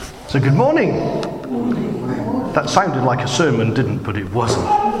So good morning. That sounded like a sermon, didn't, but it wasn't.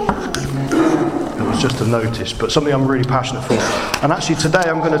 It was just a notice, but something I'm really passionate for. And actually today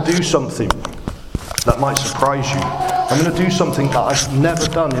I'm going to do something that might surprise you. I'm going to do something that I've never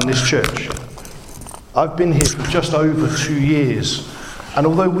done in this church. I've been here for just over 2 years, and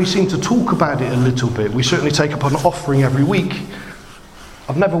although we seem to talk about it a little bit, we certainly take up an offering every week,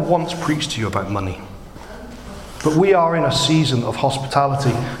 I've never once preached to you about money. But we are in a season of hospitality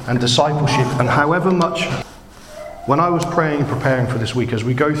and discipleship, and however much, when I was praying and preparing for this week, as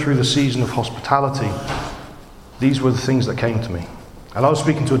we go through the season of hospitality, these were the things that came to me. And I was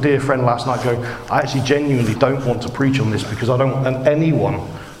speaking to a dear friend last night going, I actually genuinely don't want to preach on this because I don't want anyone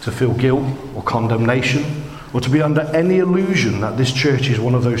to feel guilt or condemnation or to be under any illusion that this church is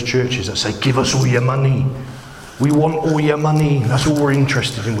one of those churches that say, give us all your money. We want all your money. That's all we're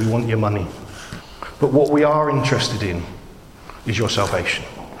interested in. We want your money. But what we are interested in is your salvation.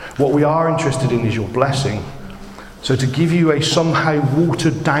 What we are interested in is your blessing. So to give you a somehow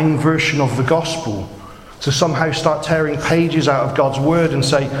watered down version of the gospel, to somehow start tearing pages out of God's word and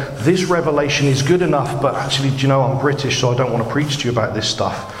say, this revelation is good enough, but actually, do you know, I'm British, so I don't want to preach to you about this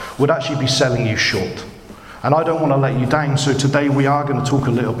stuff, would actually be selling you short. And I don't want to let you down, so today we are going to talk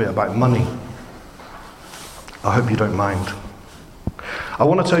a little bit about money. I hope you don't mind. I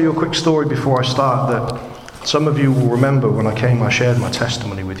want to tell you a quick story before I start that some of you will remember when I came, I shared my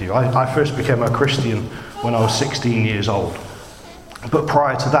testimony with you. I first became a Christian when I was 16 years old. But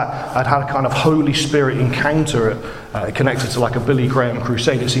prior to that, I'd had a kind of Holy Spirit encounter connected to like a Billy Graham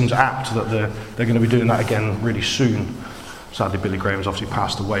crusade. It seems apt that they're going to be doing that again really soon. Sadly, Billy Graham's obviously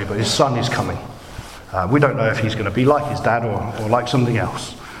passed away, but his son is coming. We don't know if he's going to be like his dad or like something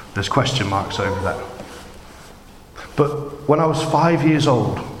else. There's question marks over that. But when I was 5 years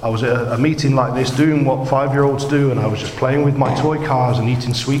old, I was at a meeting like this, doing what 5-year-olds do, and I was just playing with my toy cars and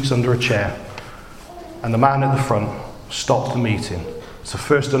eating sweets under a chair. And the man at the front stopped the meeting. It's the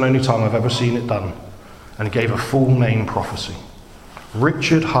first and only time I've ever seen it done. And he gave a full name prophecy.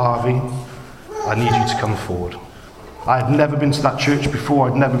 Richard Harvey, I need you to come forward. I had never been to that church before.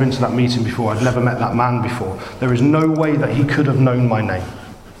 I'd never been to that meeting before. I'd never met that man before. There is no way that he could have known my name.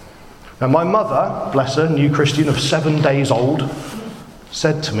 Now my mother, bless her, new Christian of 7 days old,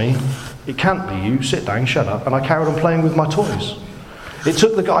 said to me, it can't be you, sit down, shut up. And I carried on playing with my toys. It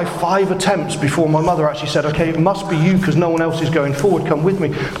took the guy 5 attempts before my mother actually said, okay, it must be you because no one else is going forward, come with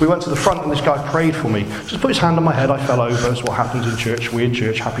me. We went to the front and this guy prayed for me. Just put his hand on my head, I fell over. That's what happens in church, weird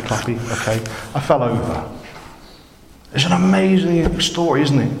church, happy clappy, okay. I fell over. It's an amazing story,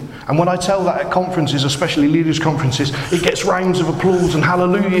 isn't it? And when I tell that at conferences, especially leaders' conferences, it gets rounds of applause and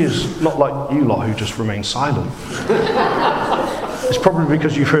hallelujahs. Not like you lot who just remain silent. It's probably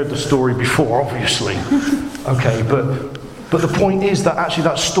because you've heard the story before, obviously. Okay, but the point is that actually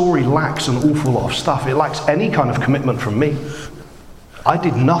that story lacks an awful lot of stuff. It lacks any kind of commitment from me. I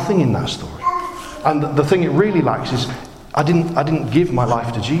did nothing in that story. And the thing it really lacks is I didn't give my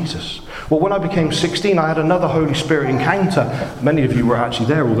life to Jesus. Well, when I became 16, I had another Holy Spirit encounter. Many of you were actually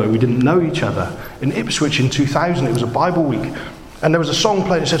there, although we didn't know each other. In Ipswich in 2000, it was a Bible week. And there was a song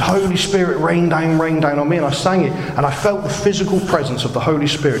played that said, Holy Spirit, rain down on me. And I sang it, and I felt the physical presence of the Holy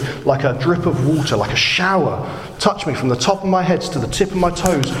Spirit, like a drip of water, like a shower, touch me from the top of my head to the tip of my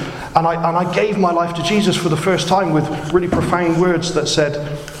toes. And I gave my life to Jesus for the first time with really profound words that said,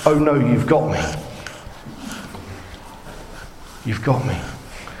 oh no, you've got me. You've got me.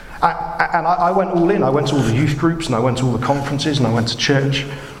 And I went all in. I went to all the youth groups, and I went to all the conferences, and I went to church.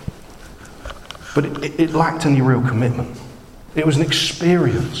 But it lacked any real commitment. It was an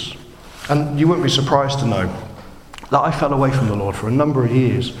experience. And you won't be surprised to know that I fell away from the Lord for a number of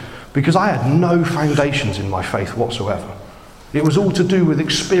years because I had no foundations in my faith whatsoever. It was all to do with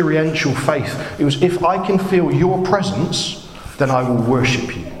experiential faith. It was, if I can feel your presence, then I will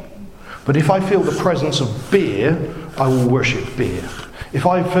worship you. But if I feel the presence of beer, I will worship beer. If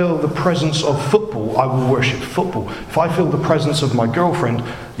I feel the presence of football, I will worship football. If I feel the presence of my girlfriend,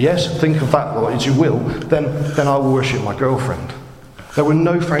 yes, think of that as you will, then I will worship my girlfriend. There were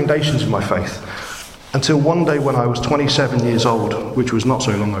no foundations in my faith until one day when I was 27 years old, which was not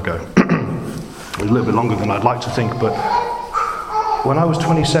so long ago. A little bit longer than I'd like to think, but when I was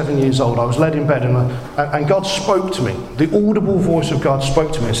 27 years old, I was led in bed and God spoke to me. The audible voice of God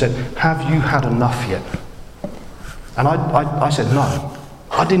spoke to me and said, have you had enough yet? And I said no.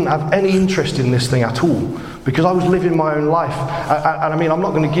 I didn't have any interest in this thing at all because I was living my own life. And I mean, I'm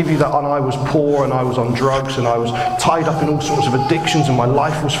not going to give you that and I was poor and I was on drugs and I was tied up in all sorts of addictions and my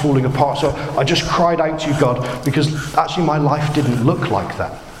life was falling apart. So I just cried out to you, God, because actually my life didn't look like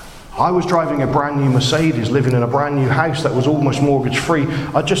that. I was driving a brand new Mercedes, living in a brand new house that was almost mortgage free.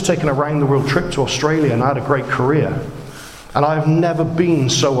 I'd just taken a round the world trip to Australia and I had a great career. And I've never been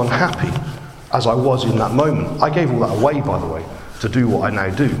so unhappy as I was in that moment. I gave all that away, by the way, to do what I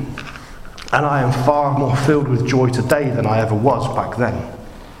now do. And I am far more filled with joy today than I ever was back then.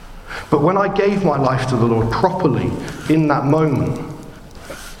 But when I gave my life to the Lord properly in that moment,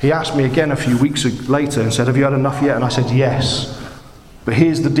 he asked me again a few weeks later and said, have you had enough yet? And I said, yes. But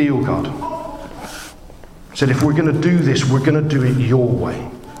here's the deal, God. He said, if we're going to do this, we're going to do it your way.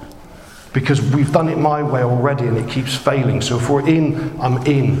 Because we've done it my way already and it keeps failing. So if we're in,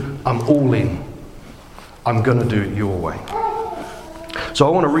 I'm all in. I'm going to do it your way. So I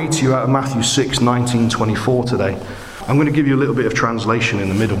want to read to you out of Matthew 6:19-24 today. I'm going to give you a little bit of translation in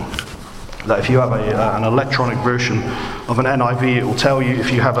the middle. That if you have an electronic version of an NIV, it will tell you.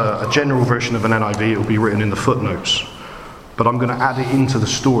 If you have a general version of an NIV, it will be written in the footnotes. But I'm going to add it into the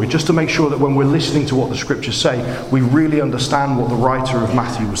story, just to make sure that when we're listening to what the scriptures say, we really understand what the writer of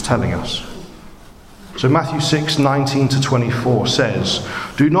Matthew was telling us. So Matthew 6:19-24 says,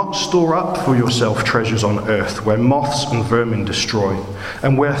 do not store up for yourself treasures on earth, where moths and vermin destroy,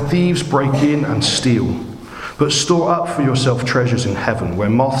 and where thieves break in and steal. But store up for yourself treasures in heaven,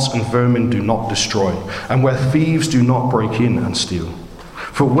 where moths and vermin do not destroy, and where thieves do not break in and steal.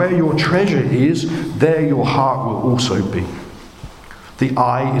 For where your treasure is, there your heart will also be. The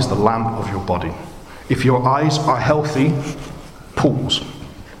eye is the lamp of your body. If your eyes are healthy, pause.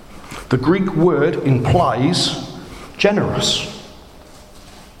 The Greek word implies generous.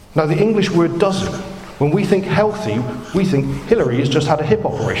 Now the English word doesn't. When we think healthy, we think Hillary has just had a hip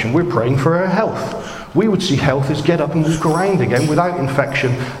operation. We're praying for her health. We would see health as get up and walk around again without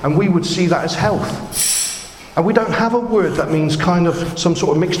infection, and we would see that as health. And we don't have a word that means kind of some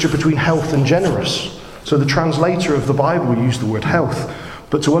sort of mixture between health and generous. So the translator of the Bible used the word health.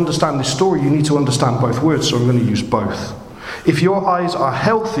 But to understand this story, you need to understand both words, so I'm going to use both. If your eyes are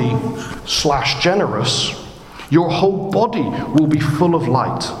healthy / generous, your whole body will be full of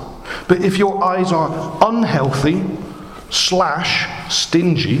light. But if your eyes are unhealthy /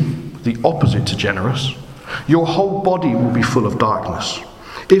 stingy, the opposite to generous, your whole body will be full of darkness.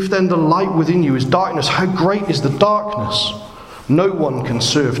 If then the light within you is darkness, how great is the darkness? No one can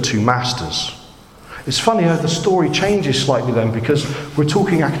serve two masters. It's funny how the story changes slightly then, because we're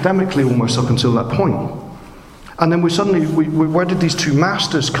talking academically almost up until that point. And then where did these two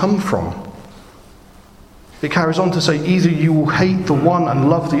masters come from? It carries on to say, either you will hate the one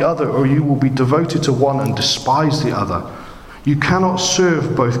and love the other, or you will be devoted to one and despise the other. You cannot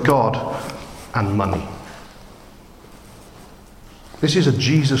serve both God and money. This is a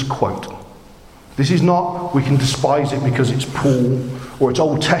Jesus quote. This is not, we can despise it because it's Paul, or it's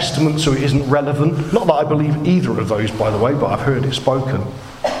Old Testament so it isn't relevant. Not that I believe either of those, by the way, but I've heard it spoken.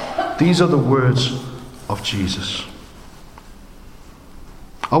 These are the words of Jesus.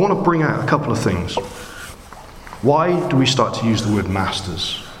 I want to bring out a couple of things. Why do we start to use the word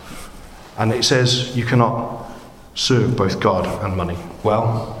masters? And it says you cannot serve both God and money.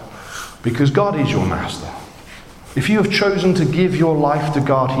 Well, because God is your master. If you have chosen to give your life to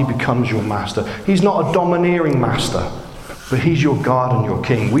God, he becomes your master. He's not a domineering master, but he's your God and your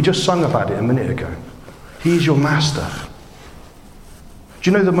king. We just sung about it a minute ago. He's your master.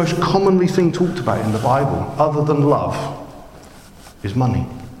 Do you know the most commonly thing talked about in the Bible, other than love, is money?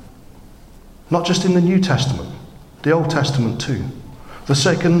 Not just in the New Testament, the Old Testament too. The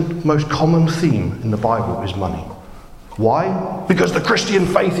second most common theme in the Bible is money. Why? Because the Christian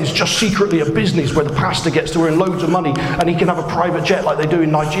faith is just secretly a business where the pastor gets to earn loads of money and he can have a private jet like they do in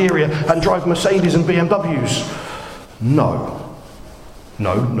Nigeria and drive Mercedes and BMWs. No,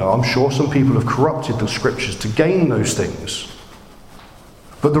 I'm sure some people have corrupted the scriptures to gain those things.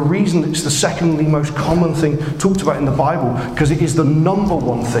 But the reason it's the secondly most common thing talked about in the Bible, because it is the number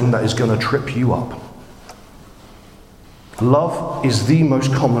one thing that is going to trip you up. Love is the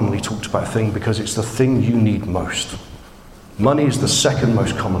most commonly talked about thing because it's the thing you need most. Money is the second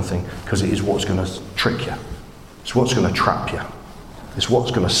most common thing because it is what's going to trick you. It's what's going to trap you. It's what's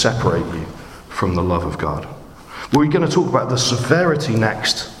going to separate you from the love of God. We're going to talk about the severity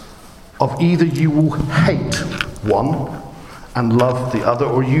next of either you will hate one and love the other,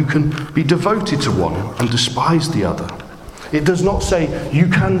 or you can be devoted to one and despise the other. It does not say you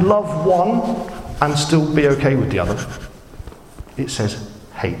can love one and still be okay with the other. It says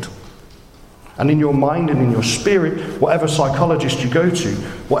hate. And in your mind and in your spirit, whatever psychologist you go to,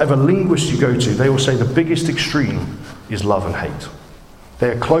 whatever linguist you go to, they will say the biggest extreme is love and hate. They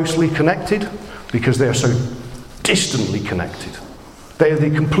are closely connected because they are so distantly connected. They are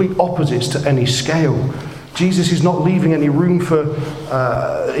the complete opposites to any scale. Do Jesus is not leaving any room for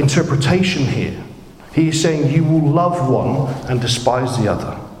interpretation here. He is saying you will love one and despise the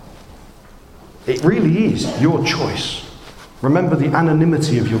other. It really is your choice. Remember the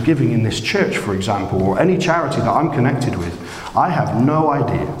anonymity of your giving in this church, for example, or any charity that I'm connected with. I have no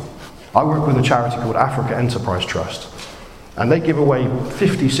idea. I work with a charity called Africa Enterprise Trust, and they give away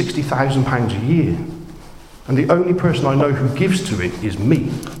 50, 60,000 pounds a year. And the only person I know who gives to it is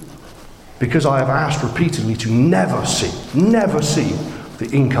me, because I have asked repeatedly to never see the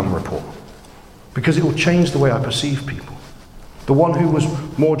income report, because it will change the way I perceive people. The one who was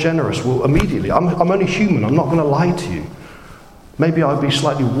more generous will immediately, I'm only human, I'm not going to lie to you. Maybe I'll be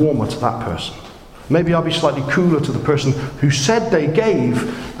slightly warmer to that person. Maybe I'll be slightly cooler to the person who said they gave,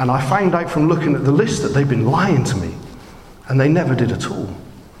 and I found out from looking at the list that they've been lying to me, and they never did at all.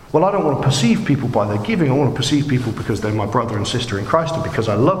 Well, I don't want to perceive people by their giving. I want to perceive people because they're my brother and sister in Christ and because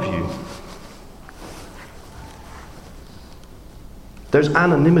I love you. There's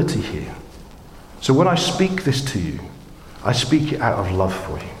anonymity here. So when I speak this to you, I speak it out of love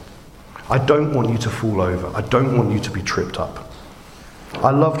for you. I don't want you to fall over. I don't want you to be tripped up.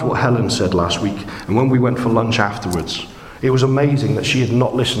 I loved what Helen said last week, and when we went for lunch afterwards, it was amazing that she had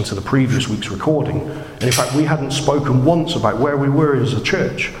not listened to the previous week's recording. And in fact, we hadn't spoken once about where we were as a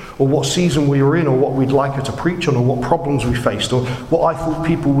church, or what season we were in, or what we'd like her to preach on, or what problems we faced, or what I thought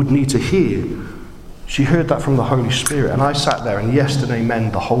people would need to hear. She heard that from the Holy Spirit, and I sat there and yesed and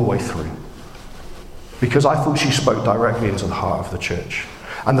amen the whole way through. Because I thought she spoke directly into the heart of the church.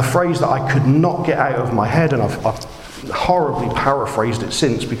 And the phrase that I could not get out of my head, and I've horribly paraphrased it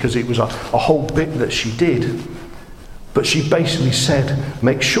since because it was a whole bit that she did. But she basically said,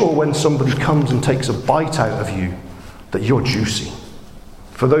 make sure when somebody comes and takes a bite out of you that you're juicy.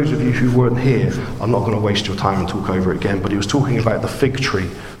 For those of you who weren't here, I'm not going to waste your time and talk over it again, but he was talking about the fig tree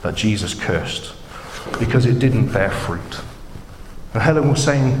that Jesus cursed because it didn't bear fruit. And Helen was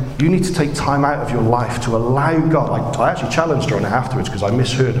saying, you need to take time out of your life to allow God. I actually challenged her on it afterwards because I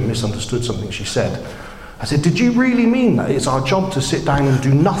misheard and misunderstood something she said. I said, did you really mean that it's our job to sit down and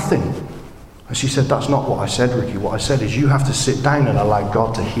do nothing? And she said, that's not what I said, Ricky. What I said is you have to sit down and allow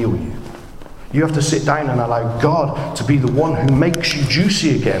God to heal you. You have to sit down and allow God to be the one who makes you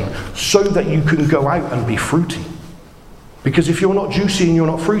juicy again so that you can go out and be fruity. Because if you're not juicy and you're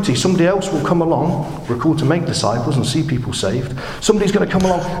not fruity, somebody else will come along. We're called to make disciples and see people saved. Somebody's going to come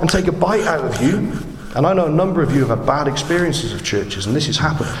along and take a bite out of you. And I know a number of you have had bad experiences of churches, and this has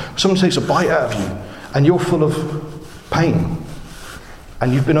happened. Someone takes a bite out of you, and you're full of pain.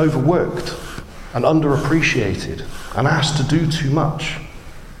 And you've been overworked and underappreciated and asked to do too much.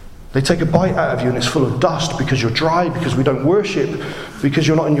 They take a bite out of you and it's full of dust because you're dry, because we don't worship, because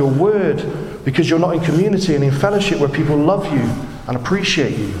you're not in your word, because you're not in community and in fellowship where people love you and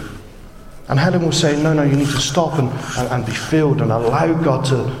appreciate you. And Helen was saying, no, you need to stop and be filled and allow God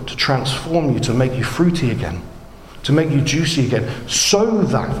to transform you, to make you fruity again, to make you juicy again, so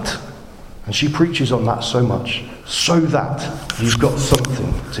that, and she preaches on that so much, so that you've got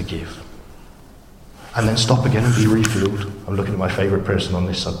something to give. And then stop again and be refueled. I'm looking at my favourite person on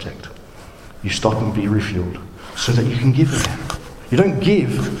this subject. You stop and be refueled so that you can give again. You don't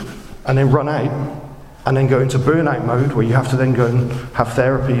give and then run out and then go into burnout mode where you have to then go and have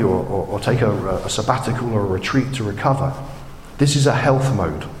therapy or take a sabbatical or a retreat to recover. This is a health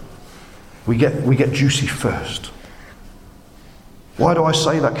mode. We get juicy first. Why do I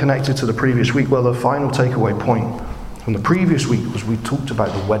say that connected to the previous week? Well, the final takeaway point from the previous week was we talked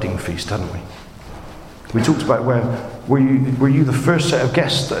about the wedding feast, hadn't we? We talked about were you the first set of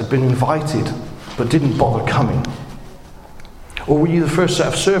guests that had been invited but didn't bother coming? Or were you the first set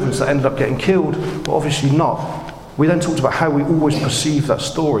of servants that ended up getting killed? Well, obviously not. We then talked about how we always perceive that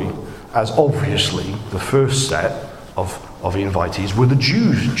story as obviously the first set of invitees were the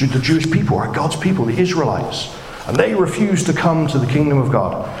Jews, the Jewish people, or God's people, the Israelites. And they refused to come to the kingdom of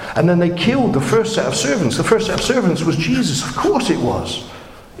God. And then they killed the first set of servants. The first set of servants was Jesus. Of course it was.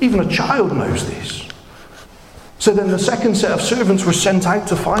 Even a child knows this. So then the second set of servants were sent out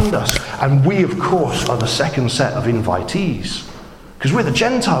to find us. And we, of course, are the second set of invitees. Because we're the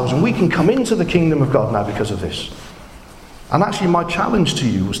Gentiles and we can come into the kingdom of God now because of this. And actually my challenge to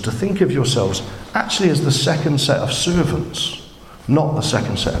you was to think of yourselves actually as the second set of servants, not the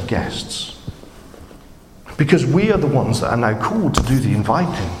second set of guests. Because we are the ones that are now called to do the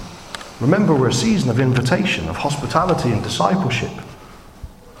inviting. Remember, we're a season of invitation, of hospitality and discipleship.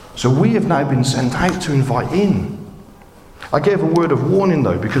 So we have now been sent out to invite in. I gave a word of warning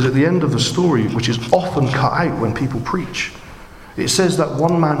though, because at the end of the story, which is often cut out when people preach, it says that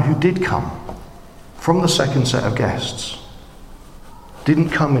one man who did come from the second set of guests didn't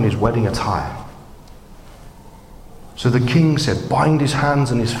come in his wedding attire. So the king said, bind his hands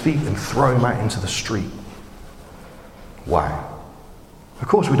and his feet and throw him out into the street. Wow. Of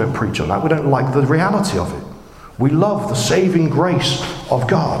course we don't preach on that. We don't like the reality of it. We love the saving grace of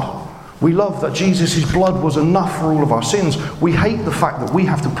God. We love that Jesus' blood was enough for all of our sins. We hate the fact that we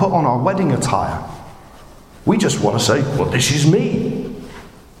have to put on our wedding attire. We just want to say, well, this is me.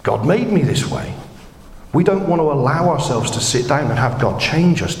 God made me this way. We don't want to allow ourselves to sit down and have God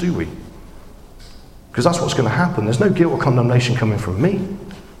change us, do we? Because that's what's going to happen. There's no guilt or condemnation coming from me.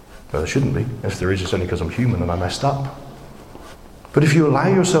 Well, there shouldn't be. If there is, it's only because I'm human and I messed up. But if you allow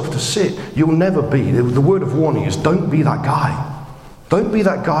yourself to sit, you'll never be. The word of warning is, don't be that guy. Don't be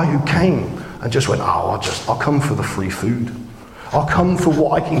that guy who came and just went, I'll come for the free food. I'll come for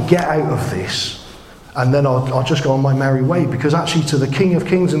what I can get out of this. And then I'll just go on my merry way. Because actually to the King of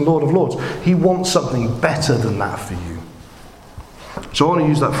Kings and Lord of Lords, he wants something better than that for you. So I want to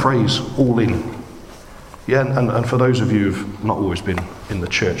use that phrase, all in. Yeah, and for those of you who've not always been in the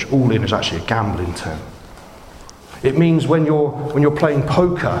church, all in is actually a gambling term. It means when you're playing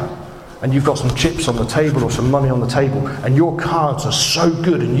poker and you've got some chips on the table or some money on the table and your cards are so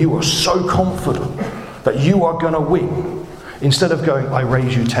good and you are so confident that you are going to win, instead of going, I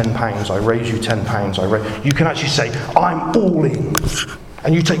raise you £10, I raise you £10, you can actually say, I'm all in.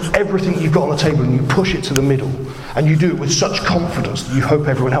 And you take everything you've got on the table and you push it to the middle. And you do it with such confidence that you hope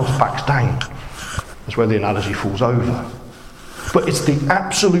everyone else backs down. That's where the analogy falls over. But it's the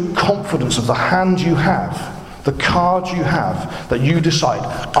absolute confidence of the hand you have, the cards you have, that you decide,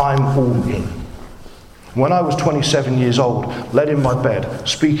 I'm all in. When I was 27 years old, led in my bed,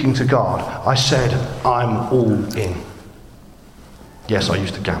 speaking to God, I said, I'm all in. Yes, I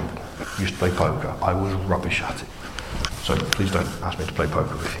used to gamble, used to play poker. I was rubbish at it. So please don't ask me to play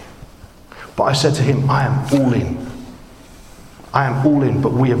poker with you. But I said to him, I am all in. I am all in,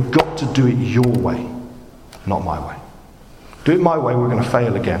 but we have got to do it your way, not my way. Do it my way, we're going to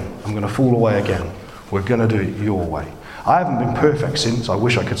fail again. I'm going to fall away again. We're going to do it your way. I haven't been perfect since. I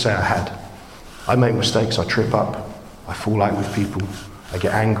wish I could say I had. I make mistakes, I trip up, I fall out with people, I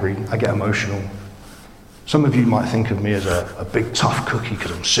get angry, I get emotional. Some of you might think of me as a big tough cookie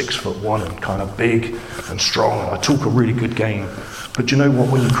because I'm 6'1" and kind of big and strong and I talk a really good game. But do you know what?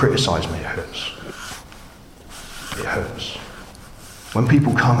 When you criticise me, it hurts. It hurts. When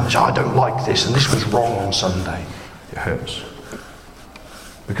people come and say, I don't like this and this was wrong on Sunday, it hurts.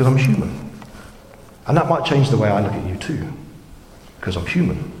 Because I'm human. And that might change the way I look at you too, because I'm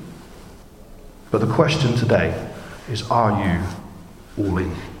human. But the question today is, are you all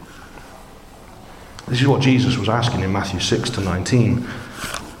in? This is what Jesus was asking in Matthew 6-19.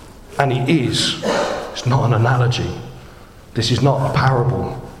 And he is. It's not an analogy. This is not a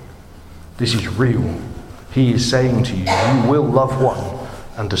parable. This is real. He is saying to you, you will love one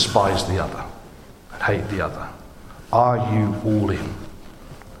and despise the other, and hate the other. Are you all in?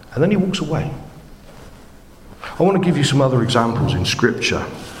 And then he walks away. I want to give you some other examples in Scripture.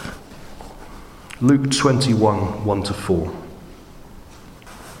 Luke 21, 1-4.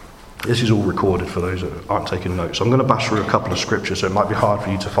 This is all recorded for those that aren't taking notes. I'm going to bash through a couple of scriptures, so it might be hard for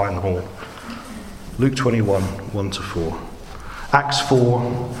you to find them all. Luke 21, 1-4. Acts 4,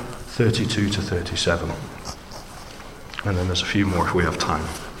 32-37. And then there's a few more if we have time.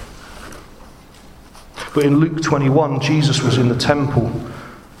 But in Luke 21, Jesus was in the temple.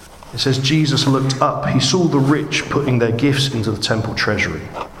 It says, Jesus looked up. He saw the rich putting their gifts into the temple treasury.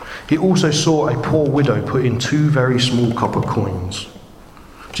 He also saw a poor widow put in 2 very small copper coins.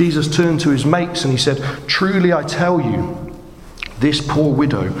 Jesus turned to his mates and he said, truly I tell you, this poor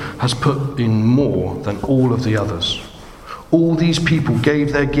widow has put in more than all of the others. All these people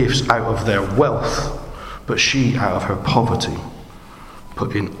gave their gifts out of their wealth, but she, out of her poverty,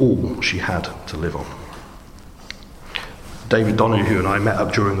 put in all she had to live on. David Donahue and I met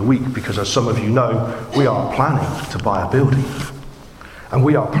up during the week because, as some of you know, we are planning to buy a building. And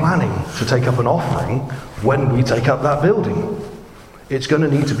we are planning to take up an offering when we take up that building. It's going to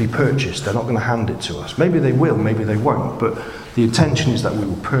need to be purchased. They're not going to hand it to us. Maybe they will, maybe they won't, but the intention is that we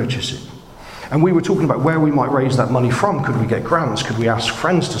will purchase it. And we were talking about where we might raise that money from. Could we get grants? Could we ask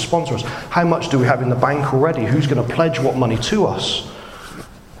friends to sponsor us? How much do we have in the bank already? Who's going to pledge what money to us?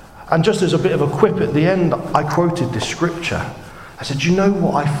 And just as a bit of a quip at the end, I quoted this scripture. I said, you know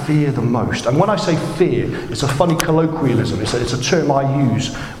what I fear the most? And when I say fear, it's a funny colloquialism. It's a term I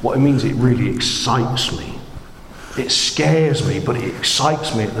use. What it means, it really excites me. It scares me, but it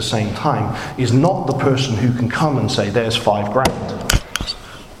excites me at the same time, is not the person who can come and say, there's £5,000.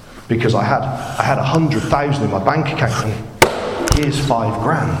 Because I had 100,000 in my bank account and here's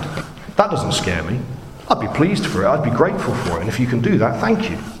 £5,000. That doesn't scare me. I'd be pleased for it. I'd be grateful for it. And if you can do that, thank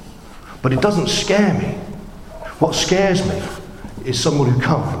you. But it doesn't scare me. What scares me is someone who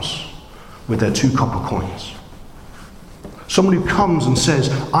comes with their 2 copper coins. Someone who comes and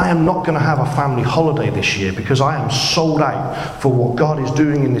says, I am not going to have a family holiday this year because I am sold out for what God is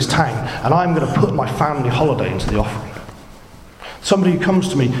doing in this town, and I'm going to put my family holiday into the offering. Somebody who comes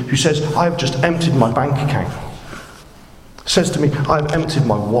to me who says, I've just emptied my bank account. Says to me, I've emptied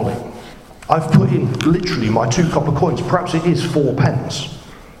my wallet. I've put in literally my 2 copper coins. Perhaps it is 4 pence.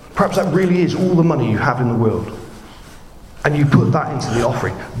 Perhaps that really is all the money you have in the world. And you put that into the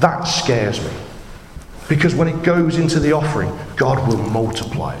offering. That scares me. Because when it goes into the offering, God will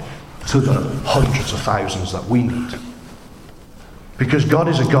multiply it to the hundreds of thousands that we need. Because God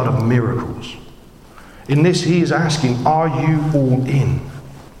is a God of miracles. In this, he is asking, are you all in?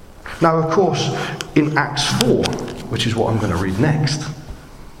 Now, of course, in Acts 4, which is what I'm going to read next,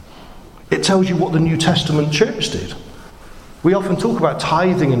 it tells you what the New Testament church did. We often talk about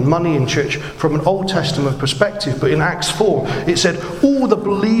tithing and money in church from an Old Testament perspective, but in Acts 4, it said all the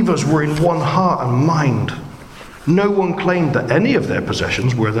believers were in one heart and mind. No one claimed that any of their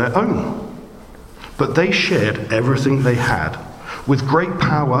possessions were their own, but they shared everything they had. With great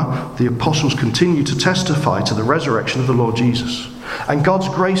power, the apostles continued to testify to the resurrection of the Lord Jesus. And God's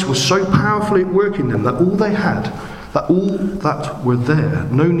grace was so powerfully at work in them that all they had, that all that were there,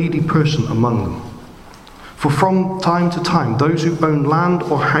 no needy person among them. For from time to time, those who owned land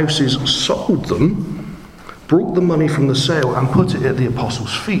or houses sold them, brought the money from the sale and put it at the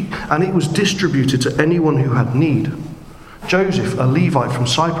apostles' feet, and it was distributed to anyone who had need. Joseph, a Levite from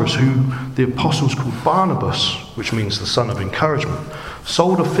Cyprus, who the apostles called Barnabas, which means the son of encouragement,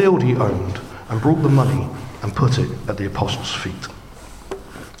 sold a field he owned and brought the money and put it at the apostles' feet.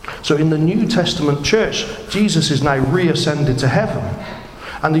 So in the New Testament church, Jesus is now reascended to heaven.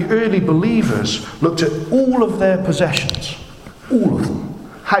 And the early believers looked at all of their possessions, all of them,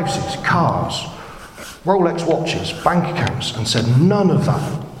 houses, cars, Rolex watches, bank accounts, and said, none of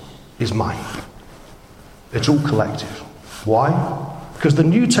that is mine. It's all collective. Why? Because the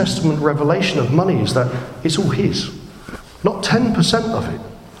New Testament revelation of money is that it's all his. Not 10% of it.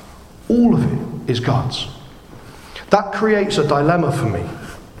 All of it is God's. That creates a dilemma for me.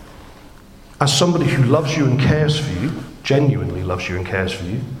 As somebody who loves you and cares for you, genuinely loves you and cares for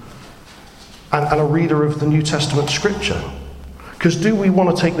you, and a reader of the New Testament scripture. Because do we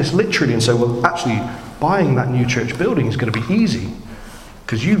want to take this literally and say, well, actually, buying that new church building is going to be easy,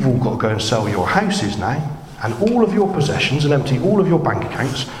 because you've all got to go and sell your houses now, and all of your possessions, and empty all of your bank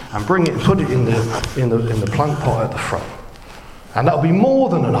accounts, and bring it and put it in the plant pot at the front. And that'll be more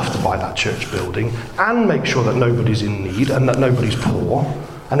than enough to buy that church building, and make sure that nobody's in need, and that nobody's poor,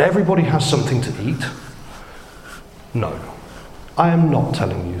 and everybody has something to eat. No, I am not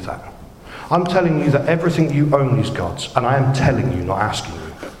telling you that. I'm telling you that everything you own is God's, and I am telling you, not asking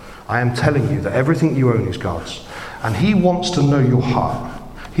you. I am telling you that everything you own is God's, and he wants to know your heart.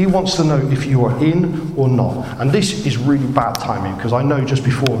 He wants to know if you are in or not. And this is really bad timing, because I know just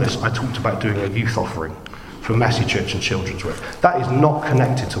before this I talked about doing a youth offering for Messy Church and Children's Work. That is not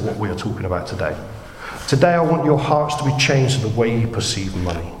connected to what we are talking about today. Today I want your hearts to be changed to the way you perceive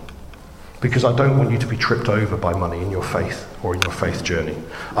money. Because I don't want you to be tripped over by money in your faith or in your faith journey.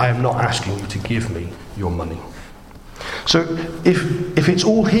 I am not asking you to give me your money. So if it's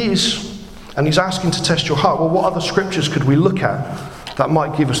all his, and he's asking to test your heart, well, what other scriptures could we look at that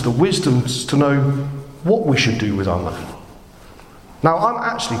might give us the wisdom to know what we should do with our money? Now, I'm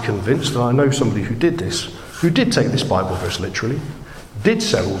actually convinced, and I know somebody who did this, who did take this Bible verse literally, did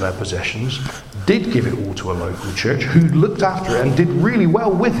sell all their possessions, did give it all to a local church, who looked after it and did really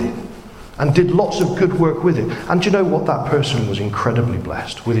well with it, and did lots of good work with it. And do you know what? That person was incredibly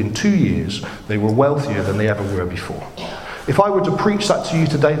blessed. Within 2 years, they were wealthier than they ever were before. If I were to preach that to you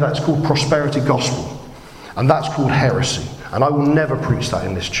today, that's called prosperity gospel. And that's called heresy. And I will never preach that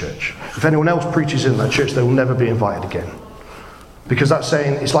in this church. If anyone else preaches in that church, they will never be invited again. Because that's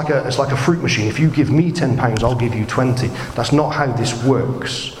saying, it's like a fruit machine. If you give me £10, I'll give you 20. That's not how this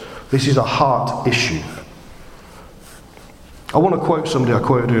works. This is a heart issue. I want to quote somebody I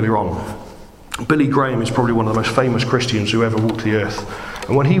quoted earlier on. Billy Graham is probably one of the most famous Christians who ever walked the earth.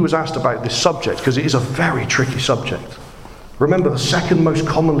 And when he was asked about this subject, because it is a very tricky subject, remember the second most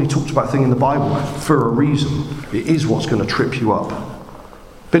commonly talked about thing in the Bible, for a reason, it is what's going to trip you up.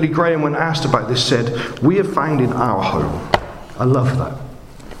 Billy Graham, when asked about this, said, "We have found in our home." I love that.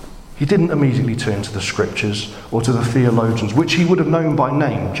 He didn't immediately turn to the scriptures or to the theologians, which he would have known by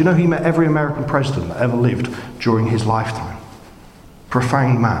name. Do you know he met every American president that ever lived during his lifetime?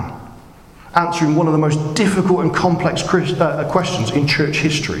 Profound man. Answering one of the most difficult and complex questions in church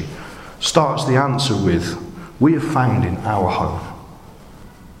history, starts the answer with, "We have found in our home."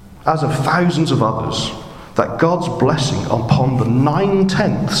 As of thousands of others, that God's blessing upon the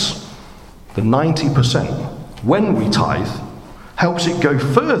 9/10, the 90%, when we tithe, helps it go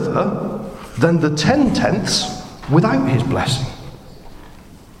further than the 10/10 without his blessing.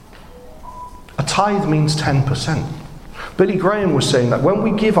 A tithe means 10%. Billy Graham was saying that when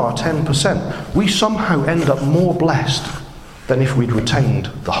we give our 10%, we somehow end up more blessed than if we'd retained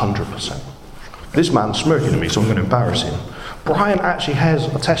the 100%. This man's smirking at me, so I'm going to embarrass him. Brian actually has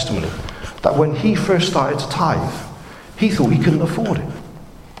a testimony that when he first started to tithe, he thought he couldn't afford it.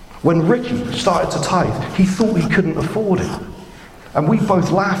 When Ricky started to tithe, he thought he couldn't afford it. And we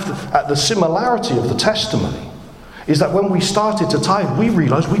both laughed at the similarity of the testimony, is that when we started to tithe, we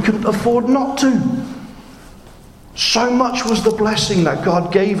realized we couldn't afford not to. So much was the blessing that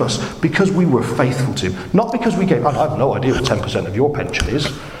God gave us because we were faithful to him. Not because we gave, I have no idea what 10% of your pension is.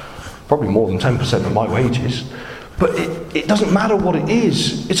 Probably more than 10% of my wages. But it doesn't matter what it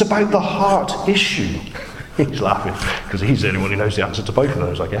is. It's about the heart issue. He's laughing because he's the only one who knows the answer to both of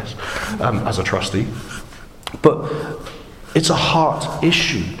those, I guess, as a trustee. But it's a heart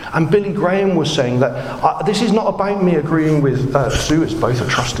issue. And Billy Graham was saying that this is not about me agreeing with Sue, it's both a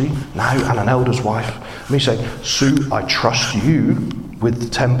trustee now and an elder's wife. Me saying, Sue, I trust you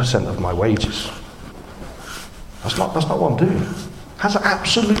with 10% of my wages. That's not what I'm doing. It has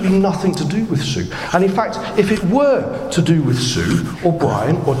absolutely nothing to do with Sue. And in fact, if it were to do with Sue, or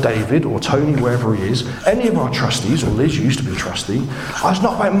Brian, or David, or Tony, wherever he is, any of our trustees, or Liz used to be a trustee, it's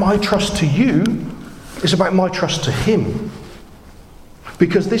not about my trust to you, it's about my trust to him.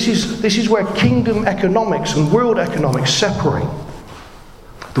 Because this is where kingdom economics and world economics separate.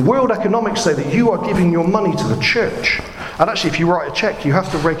 The world economics say that you are giving your money to the church. And actually, if you write a cheque, you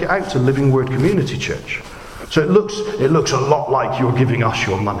have to break it out to Living Word Community Church. So it looks a lot like you're giving us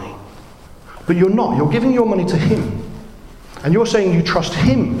your money. But you're not. You're giving your money to him. And you're saying you trust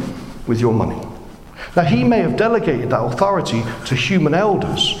him with your money. Now, he may have delegated that authority to human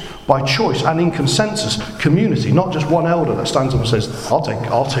elders by choice and in consensus, community, not just one elder that stands up and says,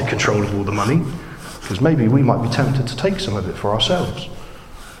 I'll take control of all the money, because maybe we might be tempted to take some of it for ourselves.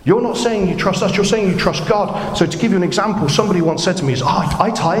 You're not saying you trust us, you're saying you trust God. So to give you an example, somebody once said to me,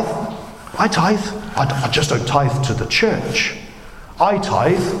 I tithe. I just don't tithe to the church. I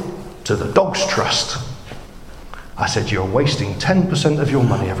tithe to the Dogs Trust. I said, you're wasting 10% of your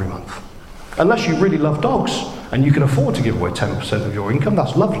money every month. Unless you really love dogs and you can afford to give away 10% of your income,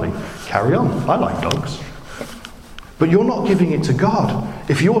 that's lovely. Carry on. I like dogs. But you're not giving it to God.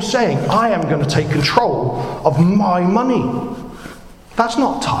 If you're saying, I am going to take control of my money, that's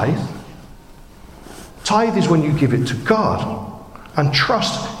not tithe. Tithe is when you give it to God and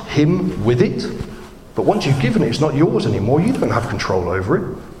trust him with it. But once you've given it, it's not yours anymore. You don't have control over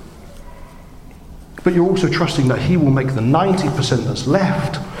it. But you're also trusting that he will make the 90% that's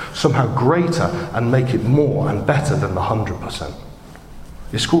left somehow greater and make it more and better than the 100%.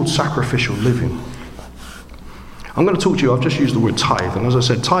 It's called sacrificial living. I'm going to talk to you, I've just used the word tithe, and as I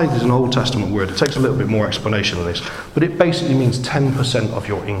said, tithe is an Old Testament word. It takes a little bit more explanation than this, but it basically means 10% of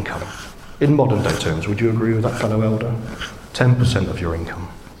your income. In modern day terms, would you agree with that, fellow elder? 10% of your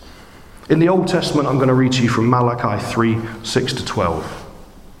income. In the Old Testament, I'm going to read to you from Malachi 3, 6 to 12.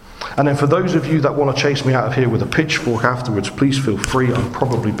 And then for those of you that want to chase me out of here with a pitchfork afterwards, please feel free. I'm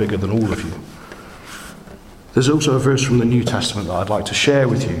probably bigger than all of you. There's also a verse from the New Testament that I'd like to share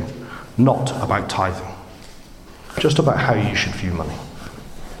with you, not about tithing, just about how you should view money.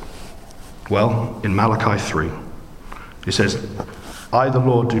 Well, in Malachi 3, it says, I, the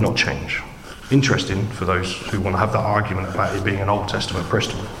Lord, do not change. Interesting for those who want to have that argument about it being an Old Testament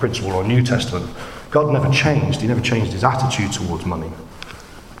principle or a New Testament. God never changed. He never changed his attitude towards money.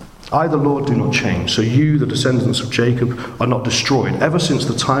 I, the Lord, do not change. So you, the descendants of Jacob, are not destroyed. Ever since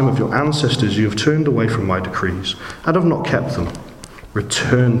the time of your ancestors, you have turned away from my decrees and have not kept them.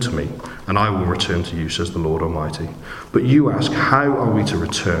 Return to me, and I will return to you, says the Lord Almighty. But you ask, how are we to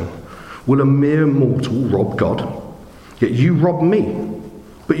return? Will a mere mortal rob God? Yet you rob me.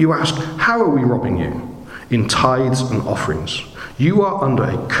 But you ask, how are we robbing you? In tithes and offerings. You are under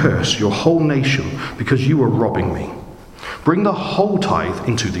a curse, your whole nation, because you are robbing me. Bring the whole tithe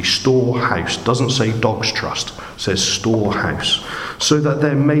into the storehouse. Doesn't say Dogs Trust, says storehouse, so that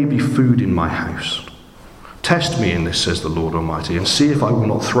there may be food in my house. Test me in this, says the Lord Almighty, and see if I will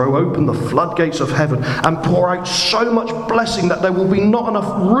not throw open the floodgates of heaven and pour out so much blessing that there will be not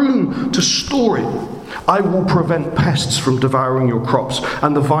enough room to store it. I will prevent pests from devouring your crops,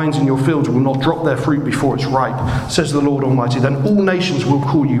 and the vines in your fields will not drop their fruit before it's ripe, says the Lord Almighty. Then all nations will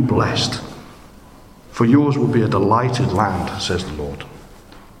call you blessed, for yours will be a delighted land, says the Lord.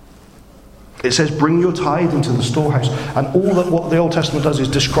 It says, bring your tithe into the storehouse. And all that what the Old Testament does is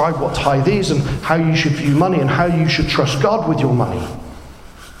describe what tithe is and how you should view money and how you should trust God with your money.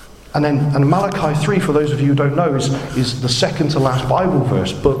 And Malachi 3, for those of you who don't know, is the second to last Bible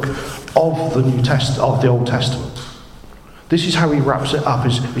verse book of the Old Testament. This is how he wraps it up,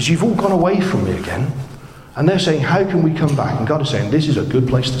 is you've all gone away from me again. And they're saying, how can we come back? And God is saying, this is a good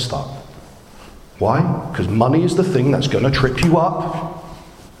place to start. Why? Because money is the thing that's going to trip you up.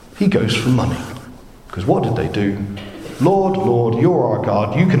 He goes for money. Because what did they do? Lord, Lord, you're our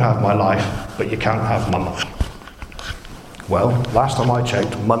God. You can have my life, but you can't have my money. Well, last time I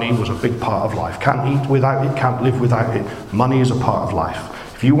checked, money was a big part of life. Can't eat without it, can't live without it. Money is a part of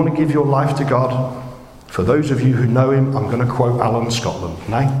life. If you want to give your life to God, for those of you who know him, I'm going to quote Alan Scotland.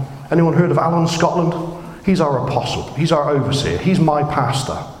 Now, anyone heard of Alan Scotland? He's our apostle. He's our overseer. He's my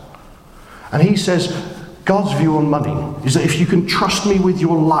pastor. And he says, God's view on money is that if you can trust me with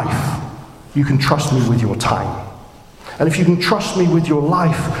your life, you can trust me with your time. And if you can trust me with your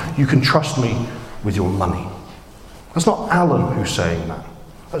life, you can trust me with your money. That's not Alan who's saying that.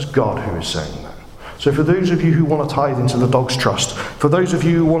 That's God who is saying that. So for those of you who want to tithe into the Dog's Trust, for those of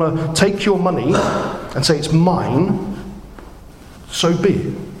you who want to take your money and say it's mine, so be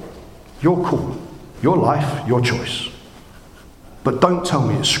it. Your call, your life, your choice. But don't tell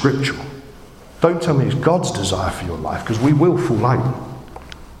me it's scriptural. Don't tell me it's God's desire for your life, because we will fall out.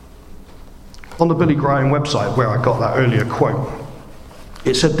 On the Billy Graham website, where I got that earlier quote,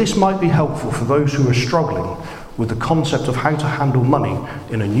 it said this might be helpful for those who are struggling with the concept of how to handle money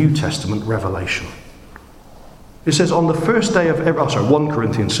in a New Testament revelation. It says, on the first day of every... 1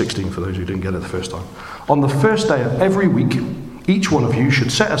 Corinthians 16, for those who didn't get it the first time. On the first day of every week, each one of you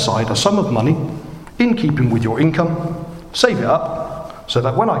should set aside a sum of money in keeping with your income, save it up, so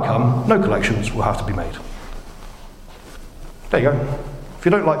that when I come, no collections will have to be made. There you go. If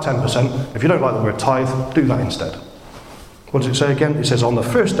you don't like 10%, if you don't like the word tithe, do that instead. What does it say again? It says, on the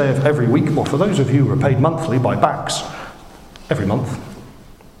first day of every week, or for those of you who are paid monthly by backs, every month,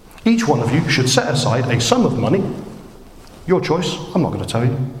 each one of you should set aside a sum of money, your choice, I'm not going to tell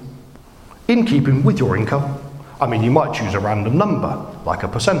you, in keeping with your income. I mean, you might choose a random number, like a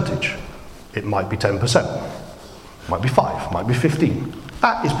percentage. It might be 10%, might be 5, might be 15.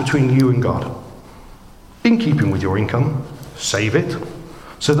 That is between you and God. In keeping with your income, save it,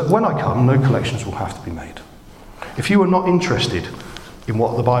 so that when I come, no collections will have to be made. If you are not interested in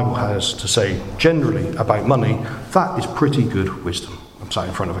what the Bible has to say generally about money, that is pretty good wisdom. I'm sat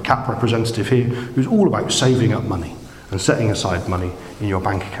in front of a CAP representative here who's all about saving up money and setting aside money in your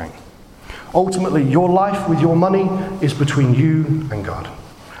bank account. Ultimately, your life with your money is between you and God.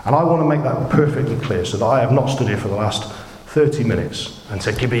 And I want to make that perfectly clear so that I have not stood here for the last 30 minutes and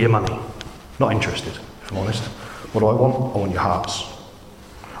said, give me your money. Not interested, if I'm honest. What do I want? I want your hearts.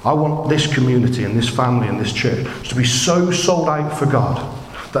 I want this community and this family and this church to be so sold out for God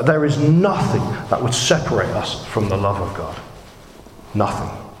that there is nothing that would separate us from the love of God. Nothing.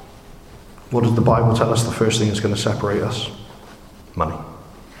 What does the Bible tell us the first thing that's going to separate us? Money.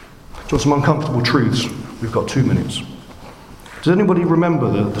 So some uncomfortable truths. We've got 2 minutes. Does anybody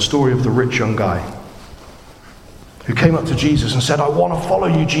remember the story of the rich young guy who came up to Jesus and said, I want to follow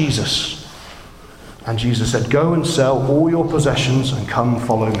you, Jesus. And Jesus said, go and sell all your possessions and come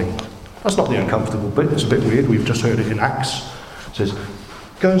follow me. That's not the uncomfortable bit. It's a bit weird. We've just heard it in Acts. It says,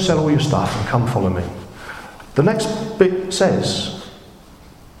 go and sell all your stuff and come follow me. The next bit says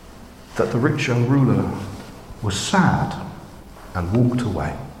that the rich young ruler was sad and walked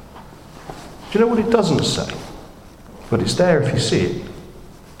away. Do you know what it doesn't say? But it's there if you see it.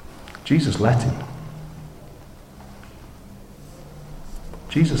 Jesus let him.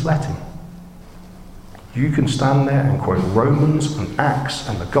 Jesus let him. You can stand there and quote Romans and Acts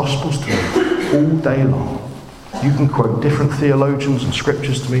and the Gospels to me all day long. You can quote different theologians and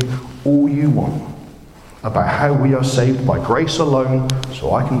scriptures to me all you want about how we are saved by grace alone,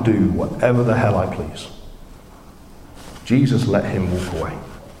 so I can do whatever the hell I please. Jesus let him walk away.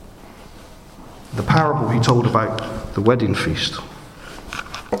 The parable he told about the wedding feast.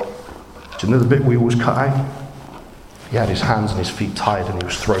 Do you know the bit we always cut out? He had his hands and his feet tied and he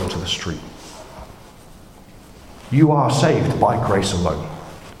was thrown to the street. You are saved by grace alone.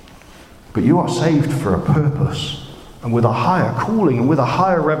 But you are saved for a purpose and with a higher calling and with a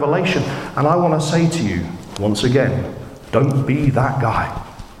higher revelation. And I want to say to you, once again, don't be that guy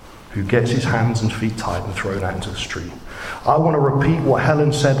who gets his hands and feet tied and thrown out into the street. I want to repeat what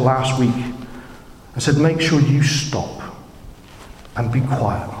Helen said last week. I said, make sure you stop and be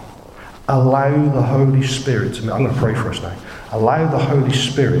quiet. Allow the Holy Spirit to... I'm going to pray for us now. Allow the Holy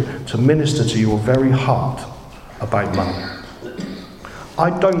Spirit to minister to your very heart about money. I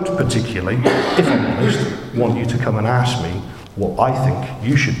don't particularly, if I'm honest, want you to come and ask me what I think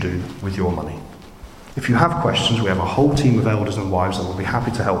you should do with your money. If you have questions, we have a whole team of elders and wives that will be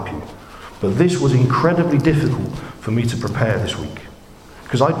happy to help you. But this was incredibly difficult for me to prepare this week,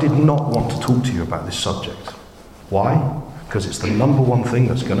 because I did not want to talk to you about this subject. Why? Because it's the number one thing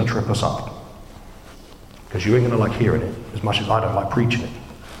that's going to trip us up. Because you ain't going to like hearing it as much as I don't like preaching it.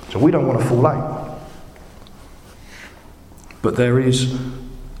 So we don't want to fall out. But there is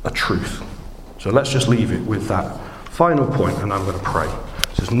a truth. So let's just leave it with that final point, and I'm going to pray.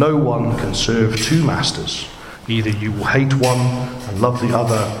 It says, no one can serve two masters. Either you will hate one and love the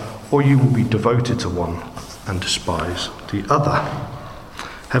other, or you will be devoted to one and despise the other.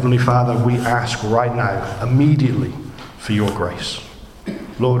 Heavenly Father, we ask right now, immediately, for your grace.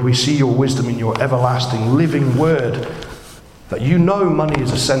 Lord, we see your wisdom in your everlasting living word, that you know money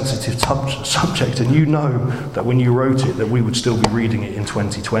is a sensitive subject, and you know that when you wrote it, that we would still be reading it in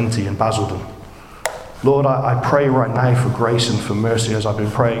 2020 in Basildon. Lord, I pray right now for grace and for mercy, as I've been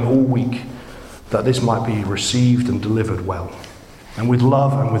praying all week, that this might be received and delivered well. And with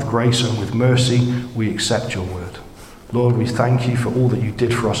love and with grace and with mercy, we accept your word. Lord, we thank you for all that you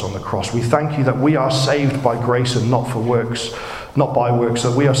did for us on the cross. We thank you that we are saved by grace and not for works, not by works,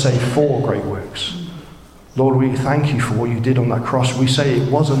 that we are saved for great works. Lord, we thank you for what you did on that cross. We say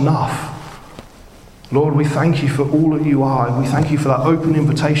it was enough. Lord, we thank you for all that you are, and we thank you for that open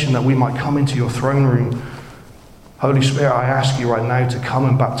invitation that we might come into your throne room. Holy Spirit, I ask you right now to come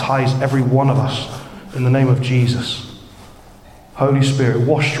and baptize every one of us in the name of Jesus. Holy Spirit,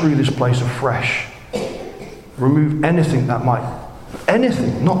 wash through this place afresh. Remove anything,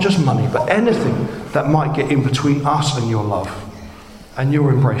 not just money, but anything that might get in between us and your love and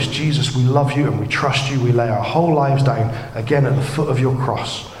your embrace. Jesus, we love you and we trust you. We lay our whole lives down again at the foot of your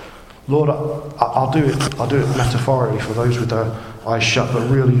cross. Lord, I'll do it metaphorically for those with their eyes shut, but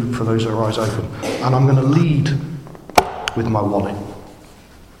really for those with their eyes open. And I'm going to lead with my wallet.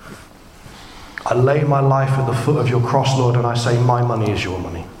 I lay my life at the foot of your cross, Lord, and I say my money is your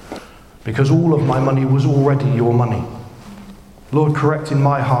money. Because all of my money was already your money. Lord, correct in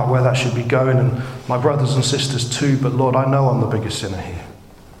my heart where that should be going, and my brothers and sisters too, but Lord, I know I'm the biggest sinner here.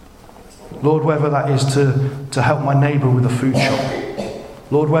 Lord, whether that is to help my neighbour with a food shop,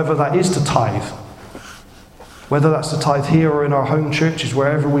 Lord, whether that is to tithe, whether that's to tithe here or in our home churches,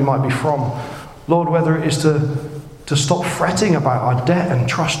 wherever we might be from, Lord, whether it is to stop fretting about our debt and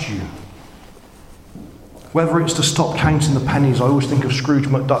trust you, whether it's to stop counting the pennies. I always think of Scrooge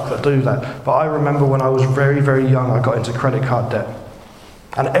McDuck that do that. But I remember when I was very, very young, I got into credit card debt.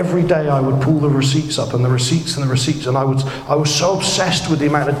 And every day I would pull the receipts up and the receipts and the receipts. And I was so obsessed with the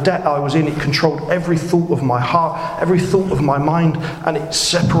amount of debt I was in. It controlled every thought of my heart, every thought of my mind. And it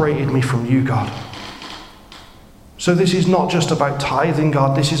separated me from you, God. So this is not just about tithing,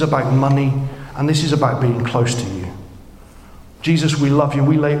 God. This is about money. And this is about being close to you. Jesus, we love you.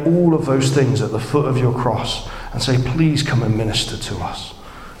 We lay all of those things at the foot of your cross and say, please come and minister to us.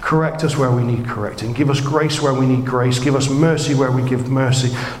 Correct us where we need correcting. Give us grace where we need grace. Give us mercy where we give mercy.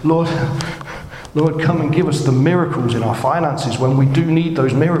 Lord, come and give us the miracles in our finances when we do need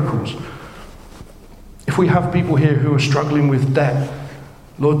those miracles. If we have people here who are struggling with debt,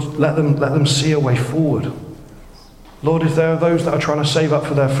 Lord, let them see a way forward. Lord, if there are those that are trying to save up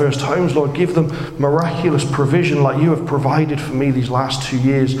for their first homes, Lord, give them miraculous provision like you have provided for me these last 2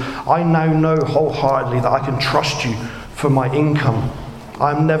 years. I now know wholeheartedly that I can trust you for my income.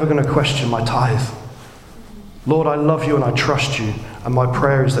 I'm never going to question my tithe. Lord, I love you and I trust you. And my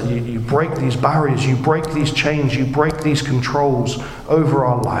prayer is that you break these barriers, you break these chains, you break these controls over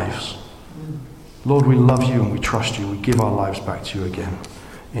our lives. Lord, we love you and we trust you. We give our lives back to you again.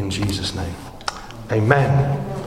 In Jesus' name. Amen.